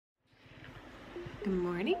Good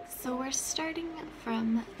morning. So we're starting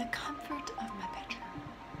from the comfort of my bedroom.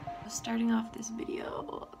 Starting off this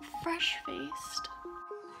video fresh-faced.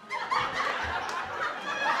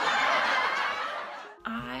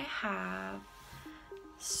 I have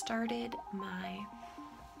started my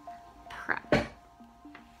prep.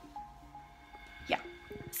 Yeah.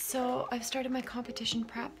 So I've started my competition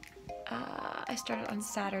prep. I started on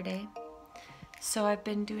Saturday. So I've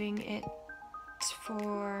been doing it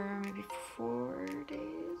for maybe 4 days.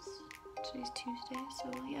 Today's Tuesday,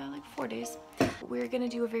 so yeah, like 4 days. We're gonna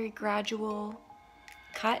do a very gradual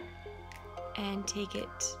cut and take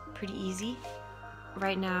it pretty easy.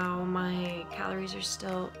 Right now, my calories are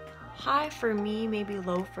still high for me, maybe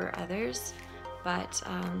low for others, but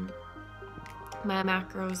my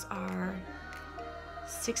macros are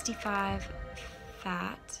 65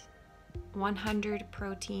 fat, 100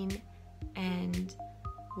 protein, and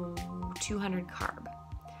 200 carb.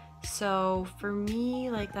 So for me,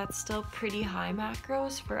 like, that's still pretty high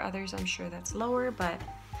macros. For others, I'm sure that's lower, but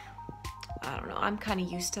I don't know. I'm kind of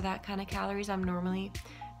used to that kind of calories. I'm normally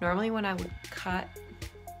when I would cut,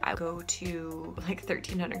 I go to like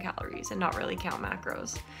 1300 calories and not really count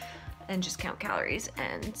macros and just count calories.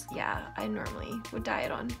 And yeah, I normally would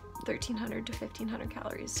diet on 1300 to 1500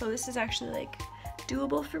 calories. So this is actually like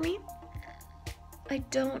doable for me. I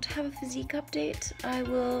don't have a physique update. I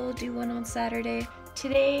will do one on Saturday.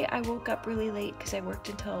 Today I woke up really late because I worked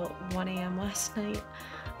until 1 a.m. last night.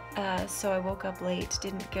 So I woke up late,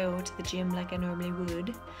 didn't go to the gym like I normally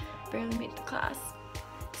would. Barely made it to class.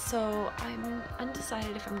 So I'm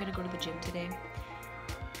undecided if I'm gonna go to the gym today.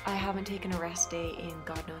 I haven't taken a rest day in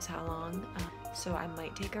God knows how long. So I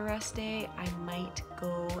might take a rest day. I might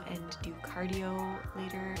go and do cardio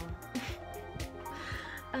later.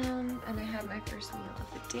 And I had my first meal of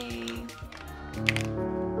the day.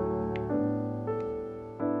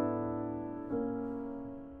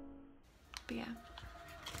 But yeah,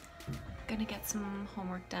 gonna get some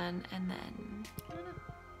homework done and then, I don't know,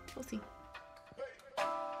 we'll see.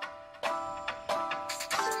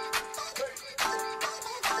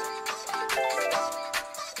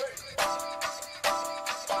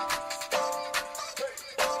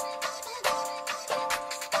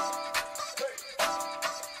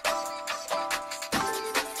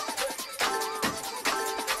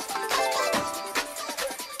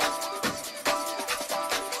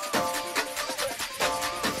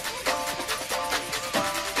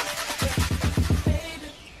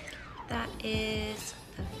 Is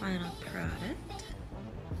the final product.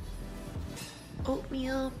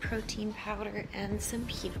 Oatmeal, protein powder, and some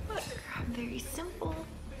peanut butter. Very simple,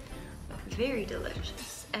 but very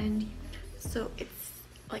delicious. And so it's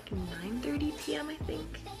like 9:30 p.m. I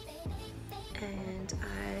think. And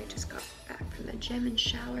I just got back from the gym and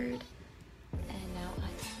showered. And now I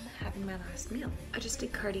am having my last meal. I just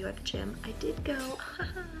did cardio at the gym. I did go,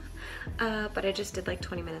 but I just did like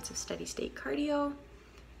 20 minutes of steady state cardio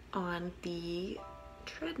on the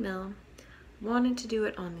treadmill. Wanted to do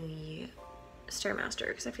it on the Stairmaster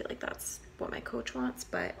because I feel like that's what my coach wants,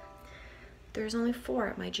 but there's only 4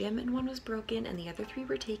 at my gym and 1 was broken and the other 3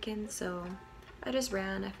 were taken, so I just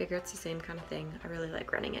ran. I figure it's the same kind of thing. I really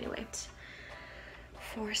like running anyway.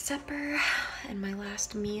 For supper and my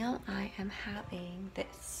last meal, I am having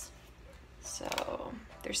this. So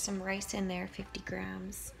there's some rice in there, 50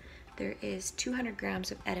 grams. There is 200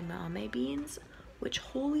 grams of edamame beans, which,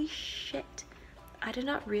 holy shit, I did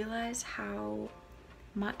not realize how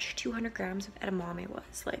much 200 grams of edamame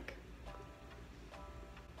was. Like,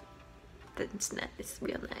 it's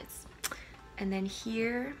real nice. And then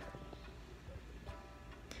here,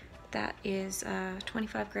 that is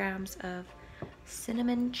 25 grams of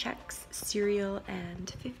cinnamon Chex cereal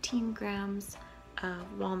and 15 grams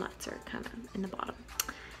of walnuts are kind of in the bottom.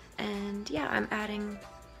 And yeah, I'm adding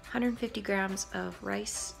 150 grams of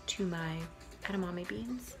rice to my edamame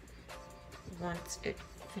beans once it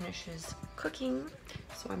finishes cooking.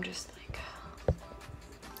 So I'm just like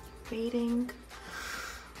waiting.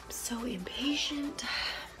 I'm so impatient.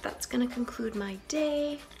 That's gonna conclude my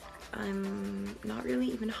day. I'm not really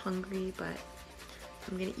even hungry, but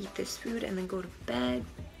I'm gonna eat this food and then go to bed.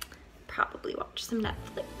 Probably watch some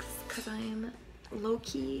Netflix because I'm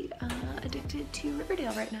low-key addicted to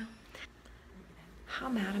Riverdale right now. How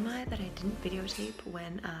mad am I that I didn't videotape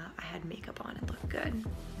when I had makeup on and looked good?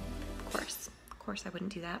 Of course I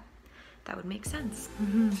wouldn't do that. That would make sense.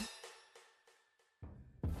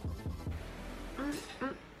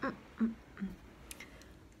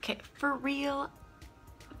 Okay, for real,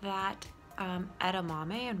 that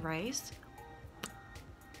edamame and rice,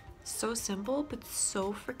 so simple but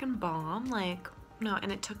so freaking bomb. Like, no,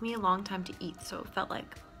 and it took me a long time to eat, so it felt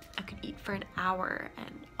like I could eat for an hour,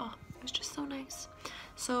 and oh, it was just so nice.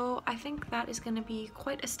 So I think that is going to be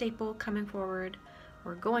quite a staple coming forward,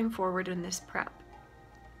 or going forward in this prep.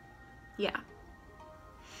 Yeah.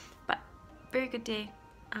 But very good day.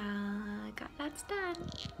 Got that's done.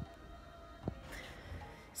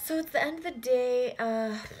 So it's the end of the day.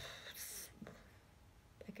 I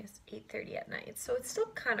guess 8:30 at night. So it's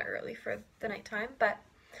still kind of early for the nighttime, but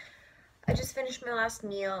I just finished my last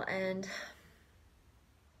meal and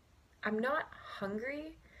I'm not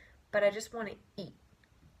hungry, but I just want to eat.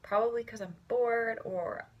 Probably because I'm bored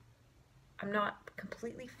or I'm not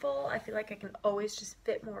completely full. I feel like I can always just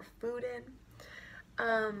fit more food in.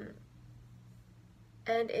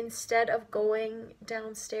 And instead of going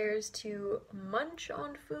downstairs to munch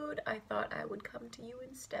on food, I thought I would come to you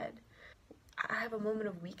instead. I have a moment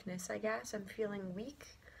of weakness, I guess. I'm feeling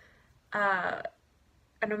weak. And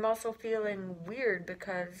I'm also feeling weird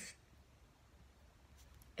because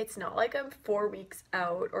it's not like I'm 4 weeks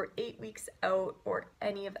out or 8 weeks out or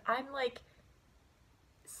any of that. I'm like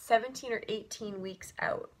 17 or 18 weeks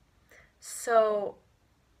out. So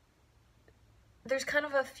there's kind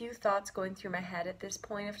of a few thoughts going through my head at this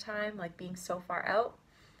point of time, like being so far out.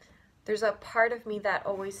 There's a part of me that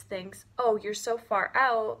always thinks, oh, you're so far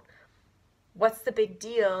out, what's the big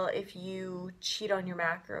deal if you cheat on your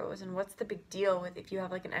macros? And what's the big deal with if you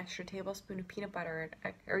have like an extra tablespoon of peanut butter,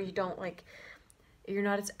 or you don't like, you're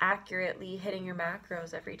not as accurately hitting your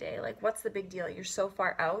macros every day? Like, what's the big deal? You're so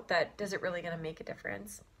far out that does it really gonna make a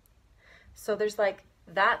difference? So there's like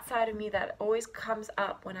that side of me that always comes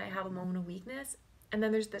up when I have a moment of weakness. And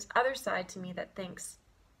then there's this other side to me that thinks,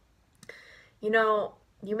 you know,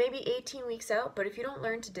 you may be 18 weeks out, but if you don't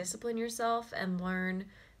learn to discipline yourself and learn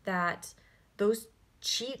that those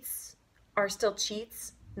cheats are still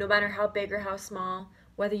cheats, no matter how big or how small,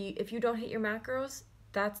 if you don't hit your macros,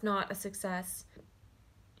 that's not a success.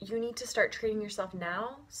 You need to start treating yourself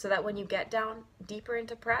now so that when you get down deeper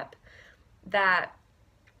into prep, that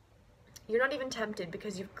you're not even tempted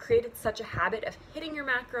because you've created such a habit of hitting your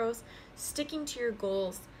macros, sticking to your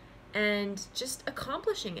goals, and just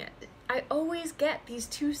accomplishing it. I always get these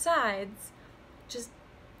two sides just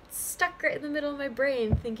stuck right in the middle of my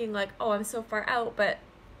brain thinking like, oh, I'm so far out, but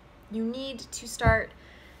you need to start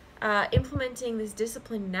implementing this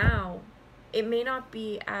discipline now. It may not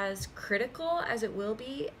be as critical as it will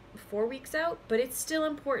be 4 weeks out, but it's still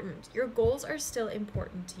important. Your goals are still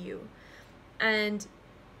important to you. And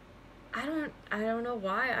I don't know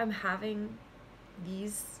why I'm having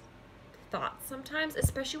these thoughts sometimes,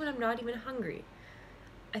 especially when I'm not even hungry.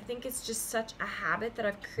 I think it's just such a habit that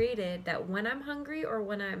I've created that when I'm hungry or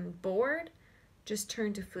when I'm bored, just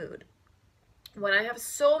turn to food. When I have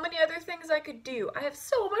so many other things I could do, I have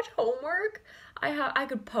so much homework. I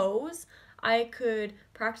could pose. I could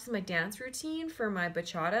practice my dance routine for my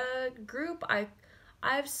bachata group. I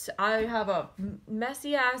have a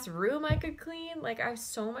messy ass room I could clean. Like, I have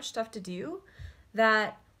so much stuff to do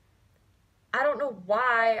that I don't know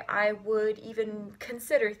why I would even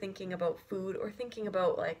consider thinking about food or thinking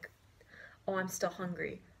about like, oh, I'm still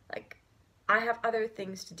hungry. Like, I have other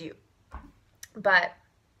things to do. But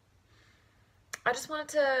I just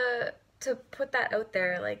wanted to put that out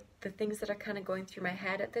there, like the things that are kind of going through my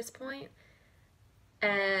head at this point,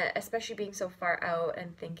 and especially being so far out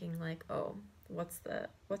and thinking like, oh, what's the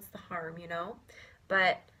harm, you know?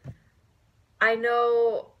 But I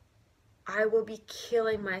know I will be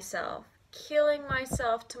killing myself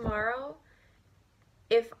tomorrow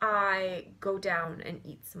if I go down and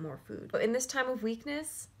eat some more food. But in this time of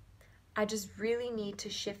weakness, I just really need to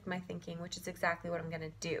shift my thinking, which is exactly what I'm going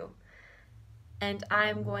to do. And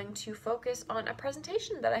I'm going to focus on a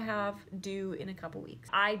presentation that I have due in a couple weeks.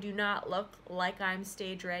 I do not look like I'm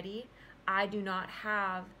stage ready. I do not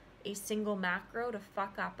have a single macro to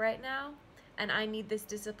fuck up right now. And I need this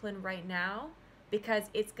discipline right now because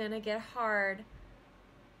it's gonna get hard.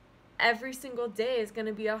 Every single day is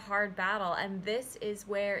gonna be a hard battle. And this is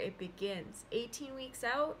where it begins. 18 weeks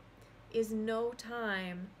out is no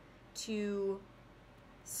time to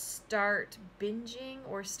start binging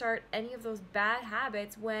or start any of those bad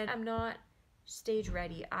habits when I'm not stage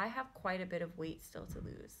ready. I have quite a bit of weight still to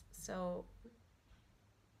lose. So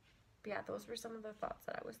yeah, those were some of the thoughts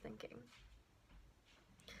that I was thinking.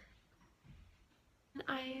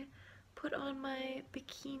 I put on my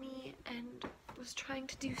bikini and was trying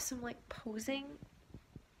to do some like posing,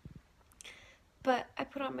 but I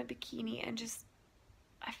put on my bikini and just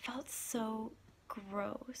I felt so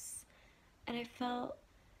gross, and I feel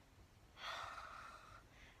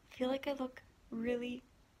like I look really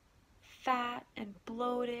fat and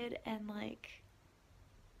bloated and like,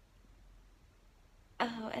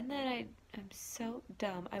 oh, and then I'm so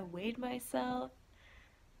dumb. I weighed myself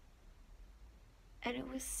and it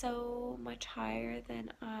was so much higher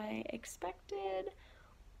than I expected.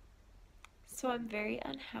 So I'm very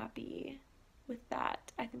unhappy with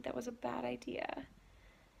that. I think that was a bad idea.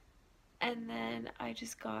 And then I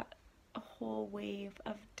just got a whole wave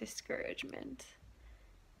of discouragement.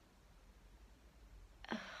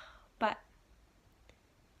 But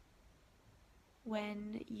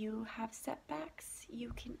when you have setbacks,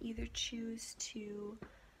 you can either choose to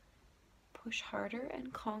push harder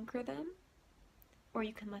and conquer them, or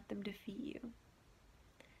you can let them defeat you.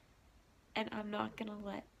 And I'm not gonna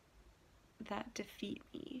let that defeat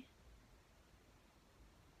me.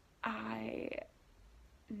 I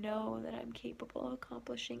know that I'm capable of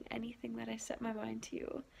accomplishing anything that I set my mind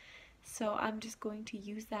to. So I'm just going to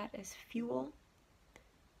use that as fuel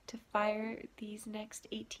to fire these next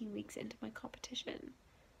 18 weeks into my competition.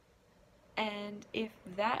 And if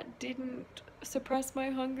that didn't suppress my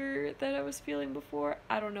hunger that I was feeling before,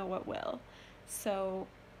 I don't know what will. So,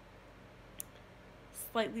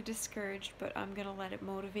 slightly discouraged, but I'm gonna let it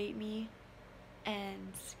motivate me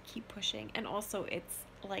and keep pushing. And also, it's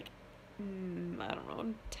like, I don't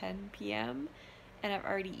know, 10 p.m. and I've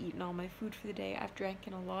already eaten all my food for the day. I've drank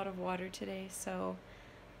in a lot of water today, so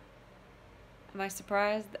am I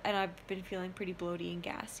surprised? And I've been feeling pretty bloaty and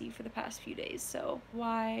gassy for the past few days, so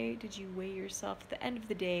why did you weigh yourself at the end of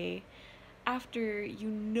the day after you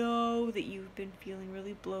know that you've been feeling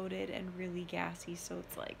really bloated and really gassy? So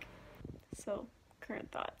it's like, so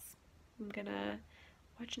current thoughts. I'm gonna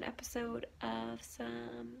watch an episode of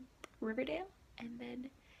some Riverdale and then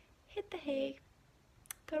hit the hay.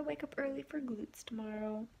 Gotta wake up early for glutes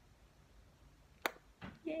tomorrow.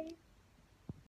 Yay.